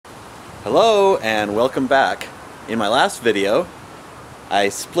Hello and welcome back. In my last video I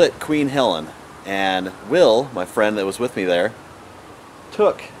split Queen Helen, and Will, my friend that was with me there,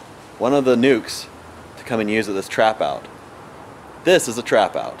 took one of the nucs to come and use at this trap out. This is a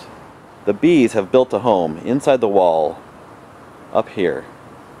trap out. The bees have built a home inside the wall up here.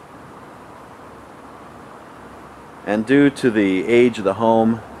 And due to the age of the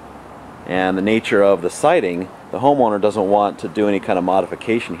home and the nature of the siding, the homeowner doesn't want to do any kind of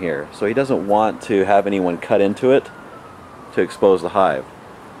modification here. So he doesn't want to have anyone cut into it to expose the hive.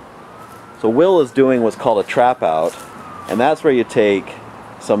 So Will is doing what's called a trap out, and that's where you take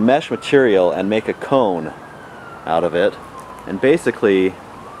some mesh material and make a cone out of it and basically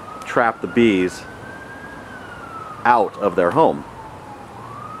trap the bees out of their home.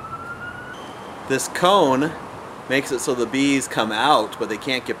 This cone makes it so the bees come out but they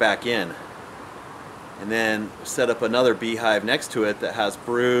can't get back in. And then set up another beehive next to it that has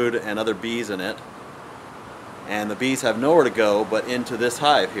brood and other bees in it. And the bees have nowhere to go but into this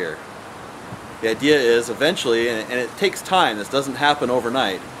hive here. The idea is eventually, and it takes time, this doesn't happen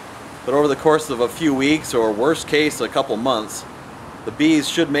overnight, but over the course of a few weeks, or worst case a couple months, the bees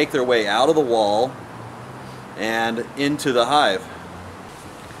should make their way out of the wall and into the hive.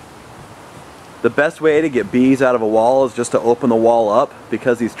 The best way to get bees out of a wall is just to open the wall up,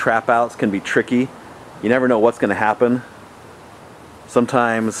 because these trap outs can be tricky. You never know what's going to happen.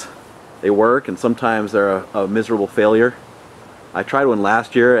 Sometimes they work and sometimes they're a miserable failure. I tried one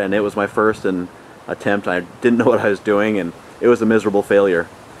last year and it was my first attempt. I didn't know what I was doing and it was a miserable failure.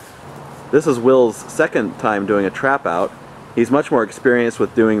 This is Will's second time doing a trap out. He's much more experienced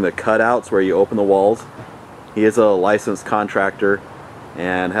with doing the cutouts where you open the walls. He is a licensed contractor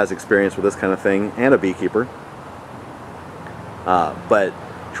and has experience with this kind of thing, and a beekeeper. But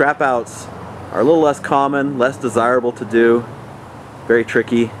trap outs are a little less common, less desirable to do, very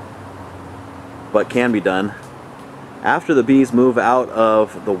tricky, but can be done. After the bees move out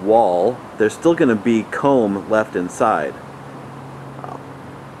of the wall, there's still going to be comb left inside.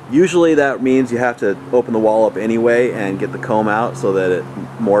 Usually that means you have to open the wall up anyway and get the comb out so that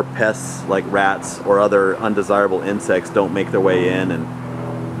more pests like rats or other undesirable insects don't make their way in.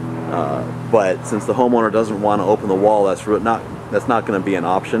 But since the homeowner doesn't want to open the wall, that's not going to be an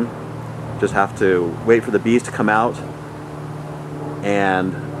option. Just have to wait for the bees to come out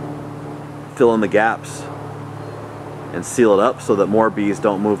and fill in the gaps and seal it up so that more bees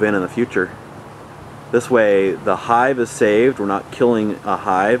don't move in the future. This way the hive is saved, we're not killing a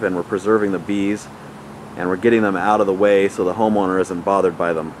hive, and we're preserving the bees, and we're getting them out of the way so the homeowner isn't bothered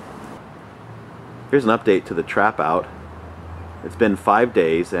by them. Here's an update to the trap out. It's been 5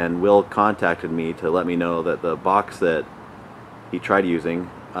 days and Will contacted me to let me know that the box that he tried using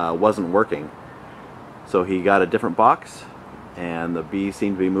wasn't working. So he got a different box and the bees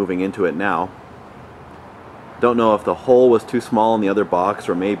seem to be moving into it now. Don't know if the hole was too small in the other box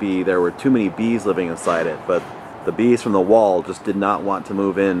or maybe there were too many bees living inside it, but the bees from the wall just did not want to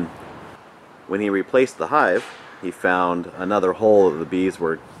move in. When he replaced the hive, he found another hole that the bees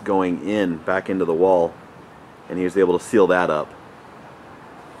were going in back into the wall, and he was able to seal that up.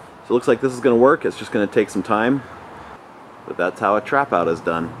 So it looks like this is going to work. It's just going to take some time, but that's how a trap out is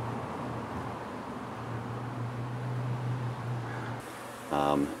done.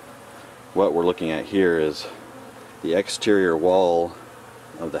 What we're looking at here is the exterior wall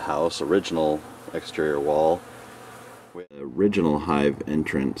of the house, original exterior wall, with the original hive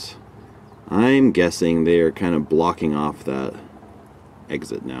entrance. I'm guessing they are kind of blocking off that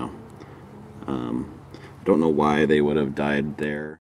exit now. Don't know why they would have died there.